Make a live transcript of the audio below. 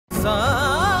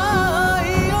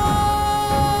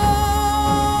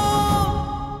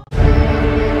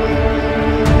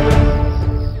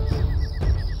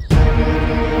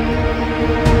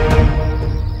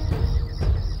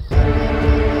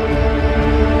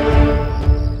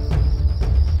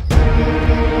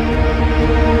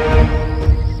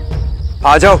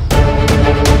आ जाओ।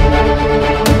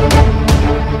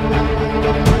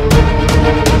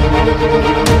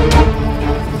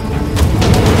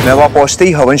 मैं वहां पहुंचते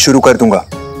ही हवन शुरू कर दूंगा।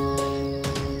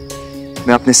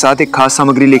 मैं अपने साथ एक खास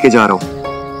सामग्री लेके जा रहा हूं।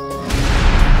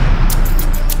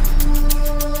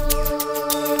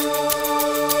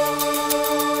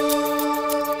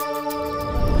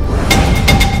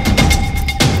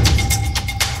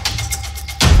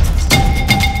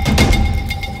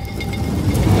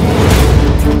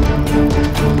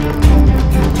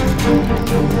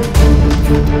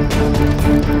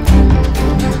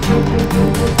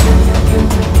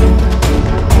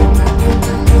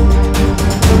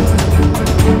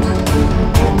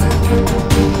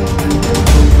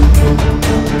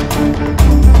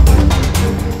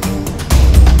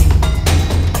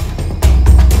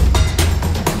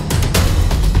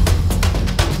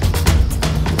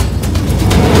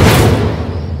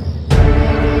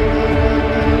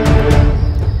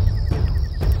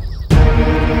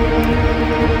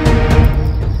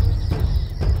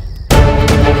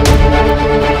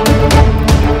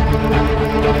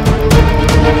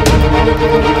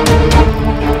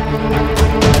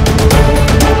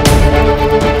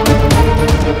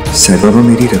 साई बाबा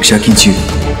मेरी रक्षा कीजिए।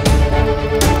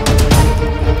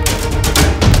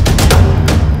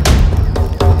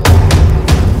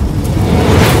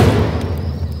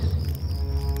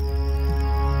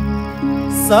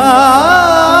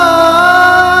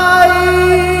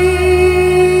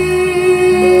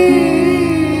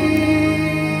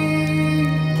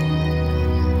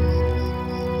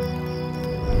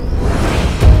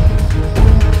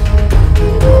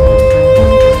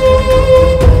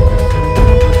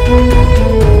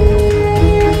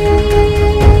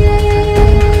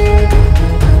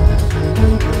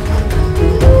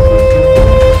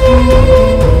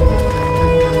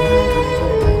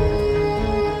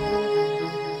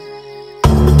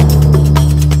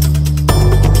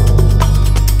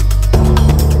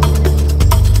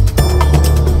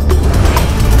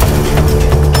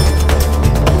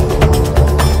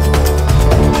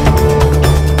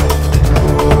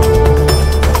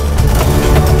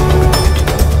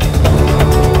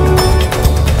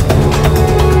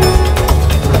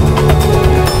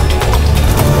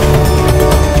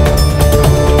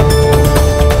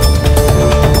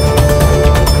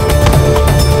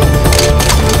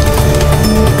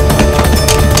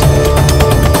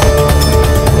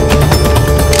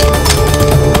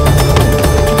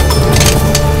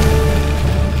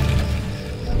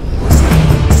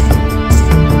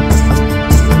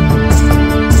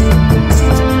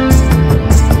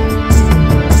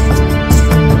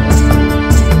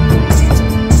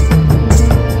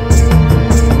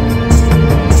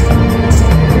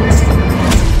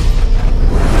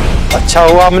 अच्छा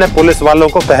हुआ हमने पुलिस वालों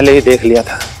को पहले ही देख लिया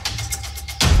था।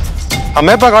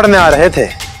 हमें पकड़ने आ रहे थे,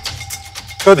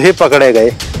 खुद ही पकड़े गए।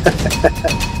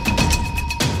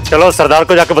 चलो सरदार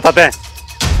को जाकर बताते हैं।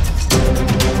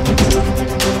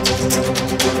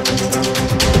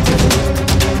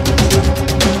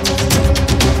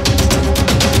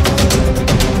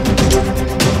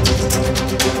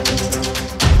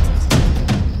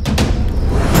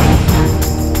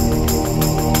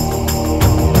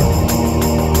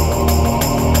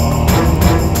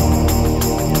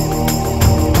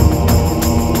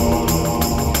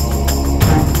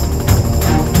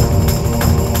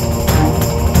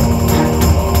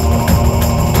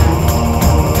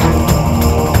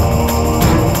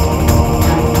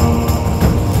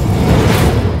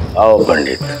 आओ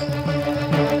पंडित,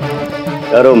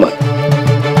 डरो मत।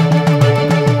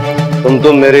 तुम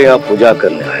तो मेरे यहाँ पूजा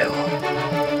करने आए हो,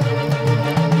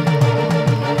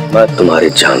 मैं तुम्हारी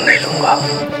जान नहीं लूंगा।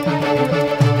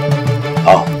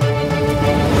 आओ।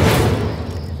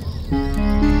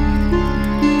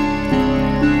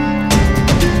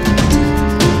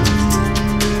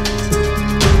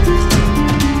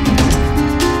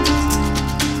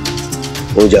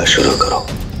 पूजा शुरू करो।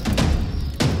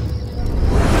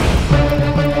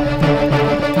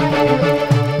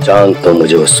 जान तो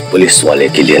मुझे उस पुलिस वाले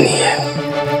के लिए नहीं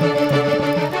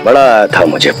है, बड़ा आया था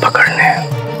मुझे पकड़ने।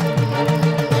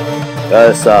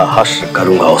 ऐसा हश्र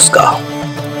करूंगा उसका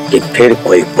कि फिर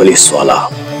कोई पुलिस वाला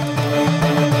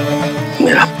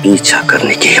मेरा पीछा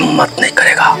करने की हिम्मत नहीं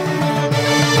करेगा।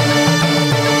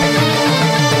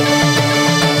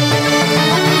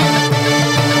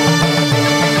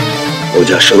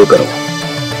 पूजा शुरू करो।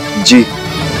 जी।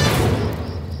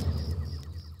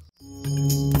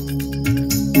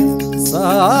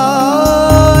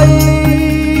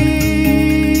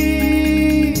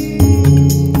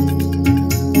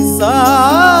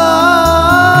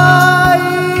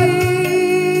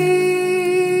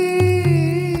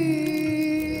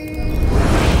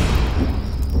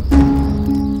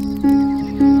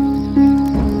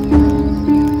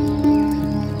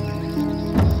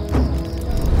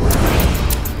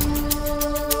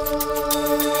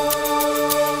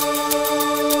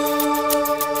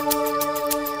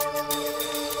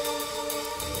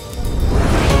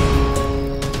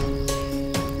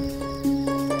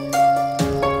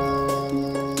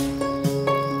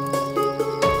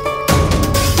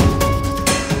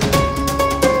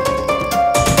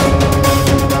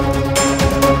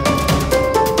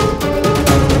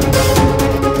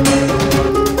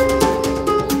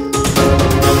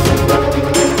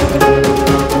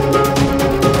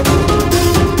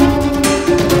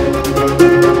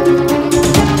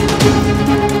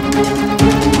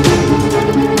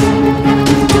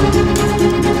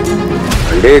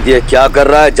 पंडित ये क्या कर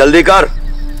रहा है? जल्दी कर।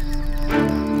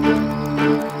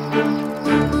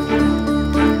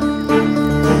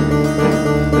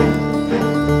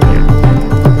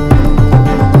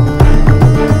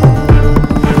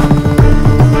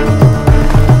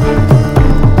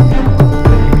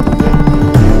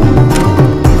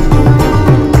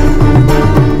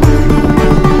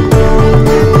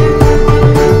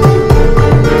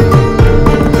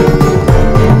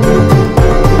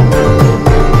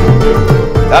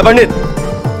 पंडित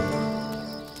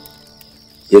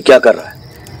ये क्या कर रहा है?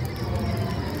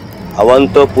 हवन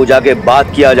तो पूजा के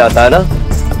बाद किया जाता है ना?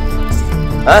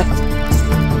 है?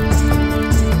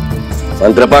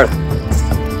 मंत्र पढ़,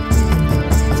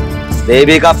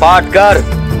 देवी का पाठ कर।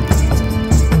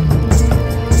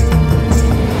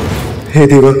 हे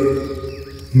देवा,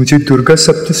 मुझे दुर्गा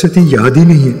सप्तशती याद ही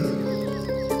नहीं है।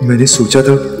 मैंने सोचा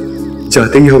था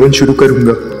जाते ही हवन शुरू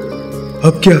करूंगा,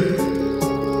 अब क्या?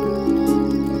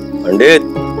 पंडित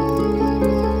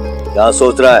क्या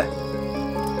सोच रहा है?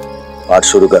 पाठ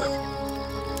शुरू कर।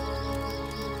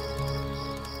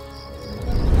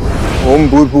 ओम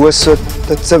भूर्भुवस्सुः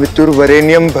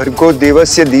तत्सवितुर्वरेण्यं भर्गो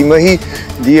देवस्य धीमहि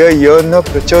धियो यो न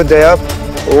प्रचोदयात्।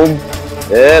 ओम।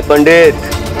 ए पंडित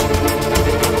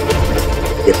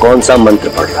ये कौन सा मंत्र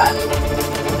पढ़ रहा है?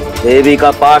 देवी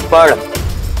का पाठ पढ़।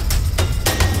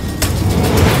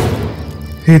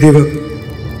 हे देवा,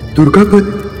 दुर्गा पद,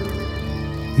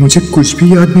 मुझे कुछ भी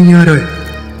याद नहीं आ रहा है।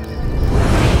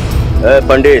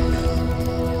 पंडित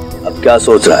अब क्या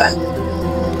सोच रहा है?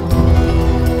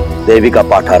 देवी का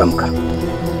पाठ आरंभ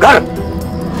कर।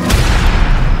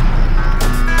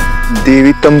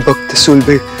 देवी तम भक्त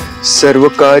सुलभे सर्व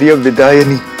कार्य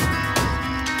विदायनी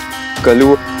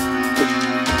कलुआ।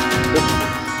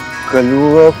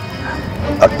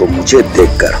 अब तो मुझे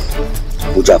देखकर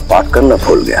पूजा पाठ करना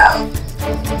भूल गया।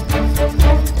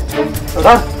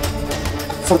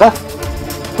 सरदार,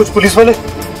 कुछ पुलिस वाले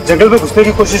जंगल में घुसने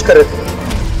की कोशिश कर रहे थे।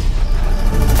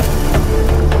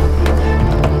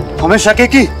 हमें शक है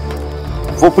कि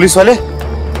वो पुलिस वाले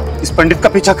इस पंडित का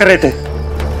पीछा कर रहे थे।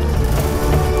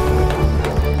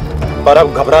 पर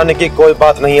अब घबराने की कोई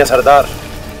बात नहीं है सरदार,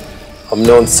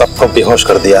 हमने उन सबको बेहोश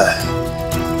कर दिया है।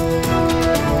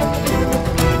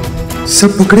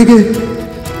 सब पकड़े गए?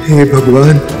 हे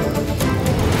भगवान।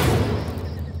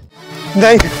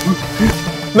 नहीं,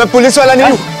 मैं पुलिस वाला नहीं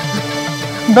हूं,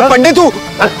 मैं पंडित हूं।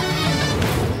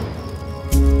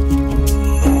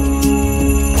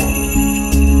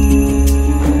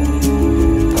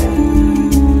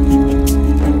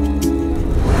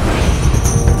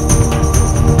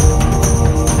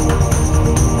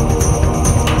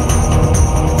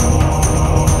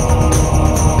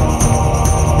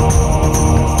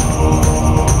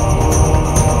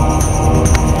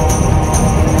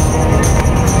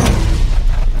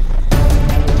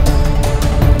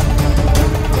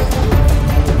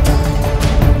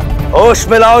 होश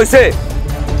में लाओ इसे,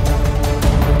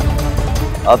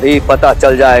 अभी पता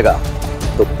चल जाएगा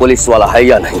तो पुलिस वाला है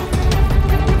या नहीं।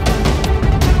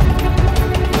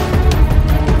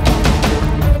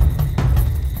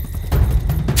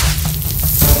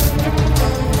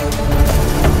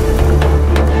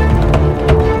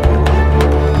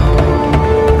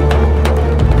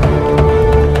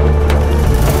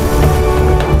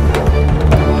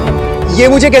 ये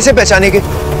मुझे कैसे पहचानेंगे?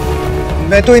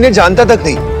 मैं तो इन्हें जानता तक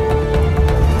नहीं।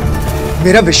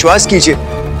 मेरा विश्वास कीजिए,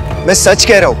 मैं सच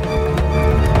कह रहा हूं।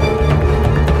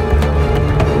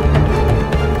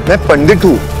 मैं पंडित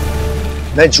हूं,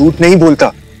 मैं झूठ नहीं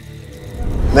बोलता।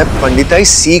 मैं पंडिताई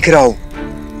सीख रहा हूं।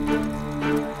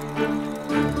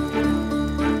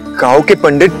 गांव के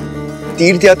पंडित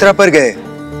तीर्थ यात्रा पर गए,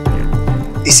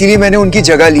 इसीलिए मैंने उनकी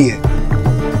जगह ली है।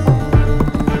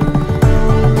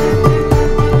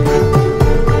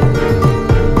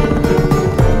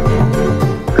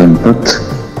 गणपत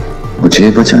मुझे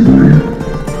बचाना है।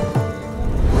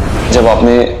 जब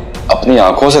आपने अपनी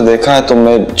आंखों से देखा है तो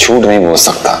मैं झूठ नहीं बोल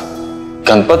सकता।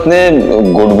 गणपत ने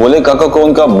गुडबोले काका को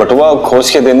उनका बटुआ खोज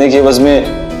के देने के एवज में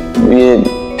ये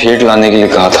भेंट लाने के लिए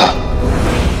कहा था।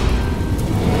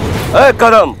 ए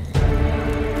कदम,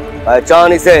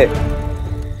 पहचान इसे।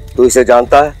 तू इसे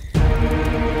जानता है?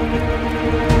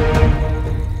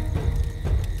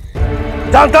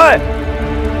 जानता है?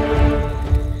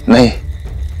 नहीं।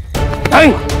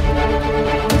 नहीं?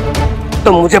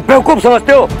 तुम मुझे बेवकूफ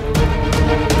समझते हो?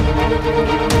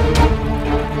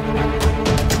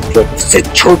 जो तुझसे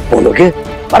झूठ बोलोगे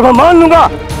और मैं मान लूंगा।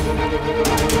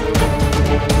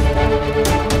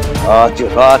 आज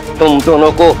रात तुम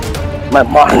दोनों को मैं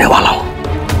मारने वाला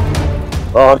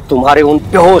हूं और तुम्हारे उन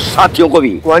बेहोश साथियों को भी।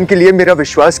 भगवान के लिए मेरा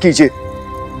विश्वास कीजिए,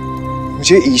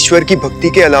 मुझे ईश्वर की भक्ति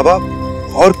के अलावा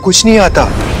और कुछ नहीं आता।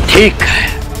 ठीक है,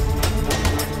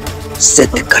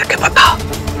 सिद्ध करके बता।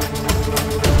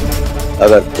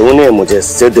 अगर तूने मुझे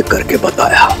सिद्ध करके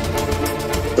बताया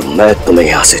तो मैं तुम्हें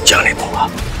यहां से जाने दूंगा।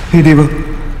 हे देवा,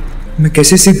 मैं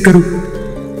कैसे सिद्ध करूं?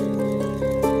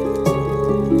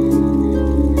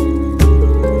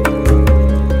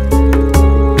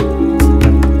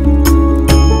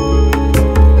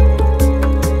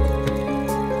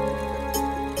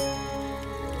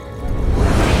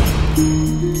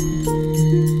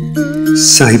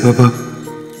 साईं बाबा,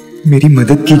 मेरी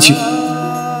मदद कीजिए,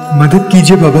 मदद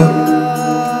कीजिए बाबा।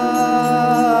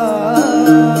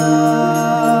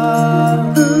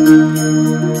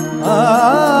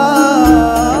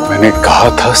 मैंने कहा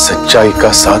था सच्चाई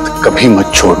का साथ कभी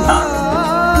मत छोड़ना।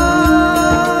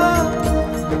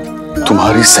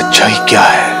 तुम्हारी सच्चाई क्या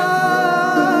है?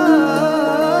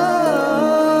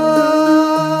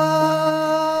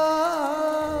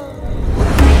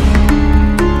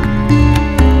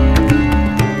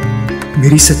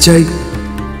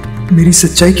 मेरी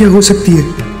सच्चाई क्या हो सकती है?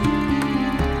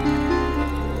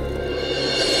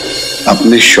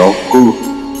 अपने शौक को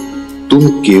तुम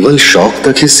केवल शौक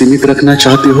तक ही सीमित रखना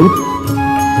चाहते हो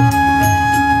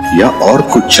या और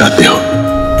कुछ चाहते हो?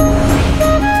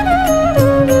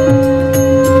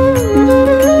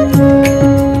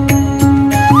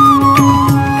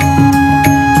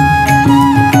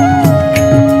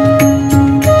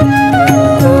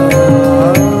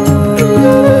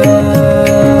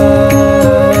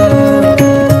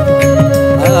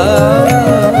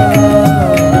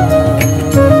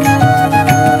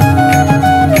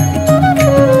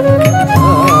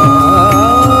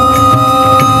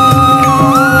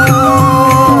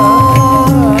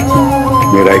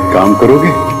 काम करोगे?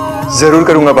 जरूर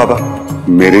करूंगा बाबा।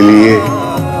 मेरे लिए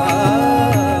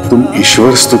तुम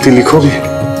ईश्वर स्तुति लिखोगे?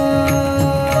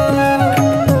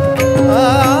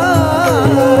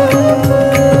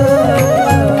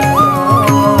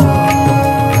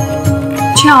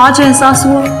 मुझे आज एहसास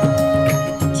हुआ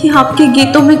कि आपके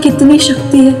गीतों में कितनी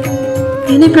शक्ति है।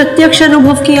 मैंने प्रत्यक्ष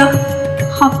अनुभव किया,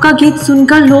 आपका गीत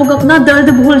सुनकर लोग अपना दर्द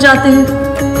भूल जाते हैं।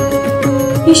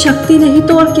 ये शक्ति नहीं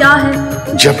तो और क्या है?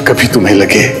 जब कभी तुम्हें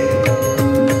लगे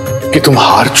कि तुम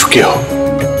हार चुके हो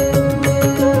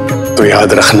तो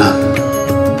याद रखना,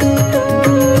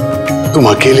 तुम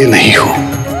अकेले नहीं हो।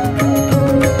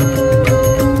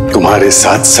 तुम्हारे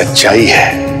साथ सच्चाई है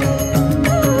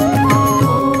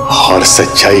और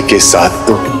सच्चाई के साथ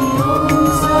तो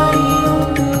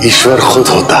ईश्वर खुद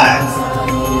होता है।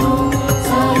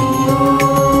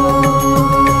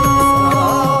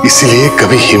 इसलिए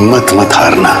कभी हिम्मत मत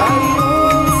हारना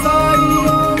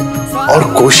और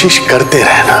कोशिश करते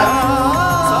रहना।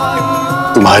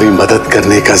 तुम्हारी मदद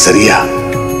करने का जरिया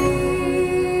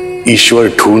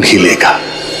ईश्वर ढूंढ ही लेगा।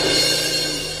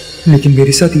 लेकिन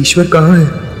मेरे साथ ईश्वर कहाँ है?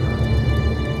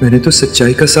 मैंने तो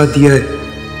सच्चाई का साथ दिया है,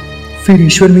 फिर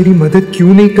ईश्वर मेरी मदद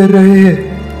क्यों नहीं कर रहे हैं?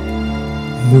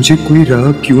 मुझे कोई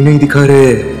राह क्यों नहीं दिखा रहे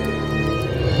हैं?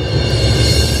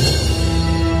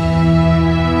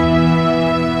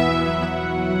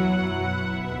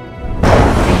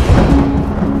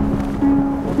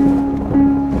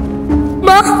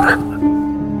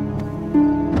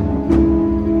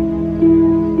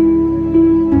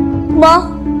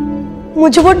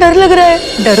 मुझे बहुत डर लग रहा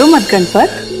है। डरो मत गणपत।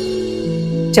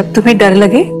 जब तुम्हें डर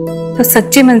लगे तो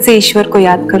सच्चे मन से ईश्वर को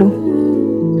याद करो।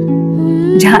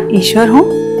 जहां ईश्वर हो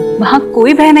वहां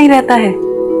कोई भय नहीं रहता है।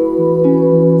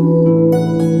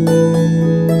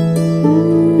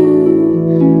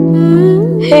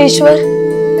 हे ईश्वर,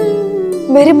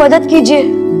 मेरी मदद कीजिए।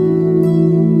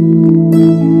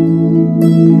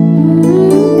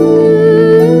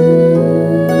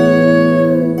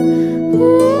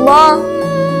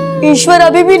 ईश्वर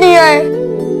अभी भी नहीं आए।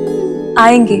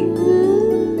 आएंगे।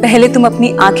 पहले तुम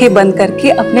अपनी आंखें बंद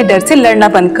करके अपने डर से लड़ना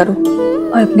बंद करो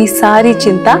और अपनी सारी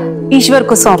चिंता ईश्वर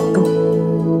को सौंप दो।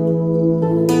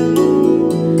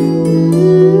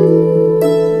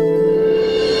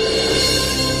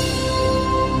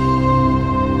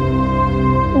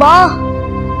 माँ,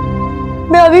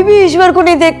 मैं अभी भी ईश्वर को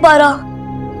नहीं देख पा रहा।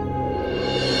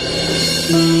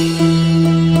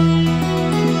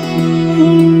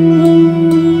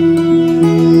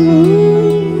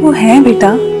 वो है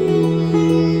बेटा,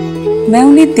 मैं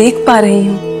उन्हें देख पा रही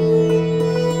हूं।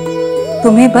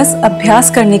 तुम्हें बस अभ्यास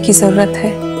करने की जरूरत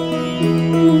है।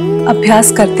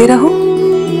 अभ्यास करते रहो,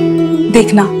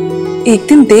 देखना एक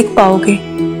दिन देख पाओगे।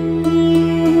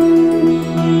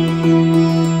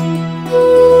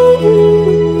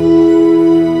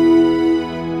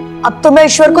 अब तो मैं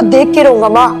ईश्वर को देख के रहूंगा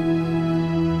माँ।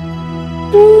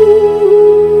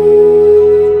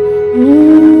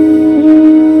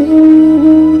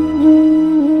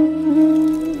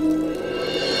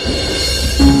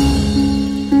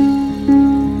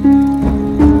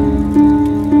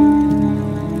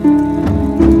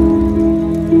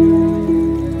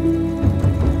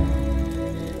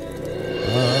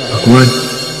 भगवान,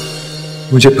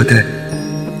 मुझे पता है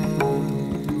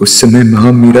उस समय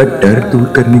मां मेरा डर दूर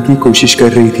करने की कोशिश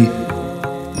कर रही थी,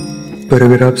 पर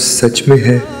अगर आप सच में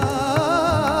हैं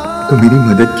तो मेरी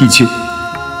मदद कीजिए।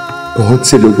 बहुत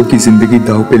से लोगों की जिंदगी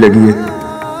दांव पे लगी है।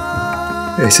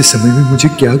 ऐसे समय में मुझे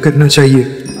क्या करना चाहिए?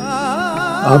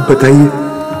 आप बताइए,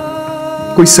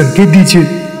 कोई संकेत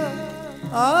दीजिए।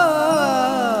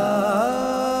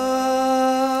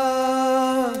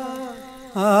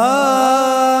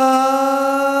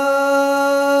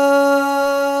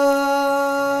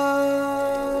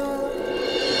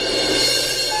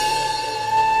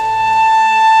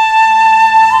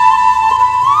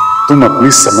 तुम अपनी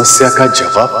समस्या का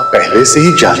जवाब पहले से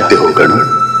ही जानते हो गणु।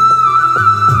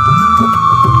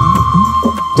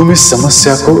 तुम इस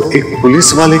समस्या को एक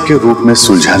पुलिस वाले के रूप में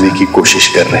सुलझाने की कोशिश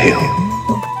कर रहे हो,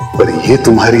 पर यह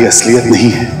तुम्हारी असलियत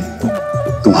नहीं है।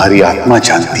 तुम्हारी आत्मा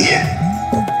जानती है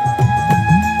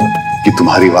कि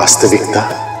तुम्हारी वास्तविकता,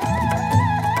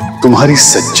 तुम्हारी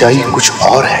सच्चाई कुछ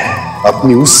और है।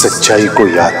 अपनी उस सच्चाई को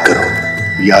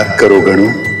याद करो गणु।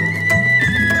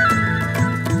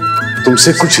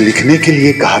 तुमसे कुछ लिखने के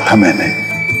लिए कहा था मैंने,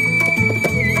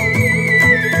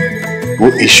 वो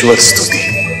ईश्वर स्तुति,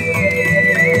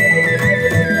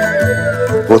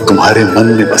 वो तुम्हारे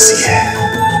मन में बसी है।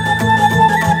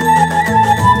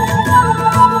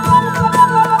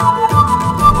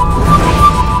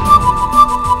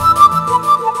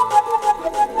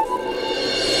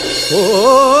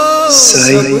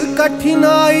 साई,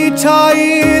 कठिनाई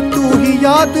छाई तू ही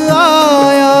याद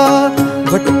आया,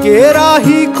 भटके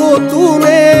राही को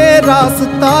तूने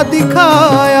रास्ता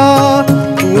दिखाया,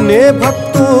 तूने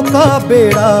भक्तों का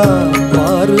बेड़ा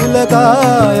पार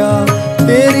लगाया।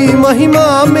 तेरी महिमा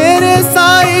मेरे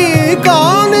साई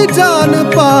कौन जान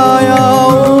पाया।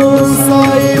 ओम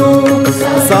साई ओम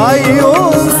साई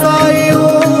ओम साई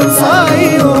ओम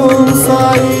साई ओम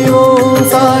साई ओम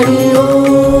साई ओम।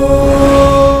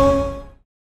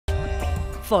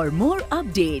 For more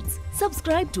updates,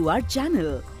 subscribe to our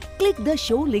channel. Click the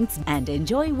show links and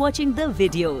enjoy watching the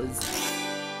videos.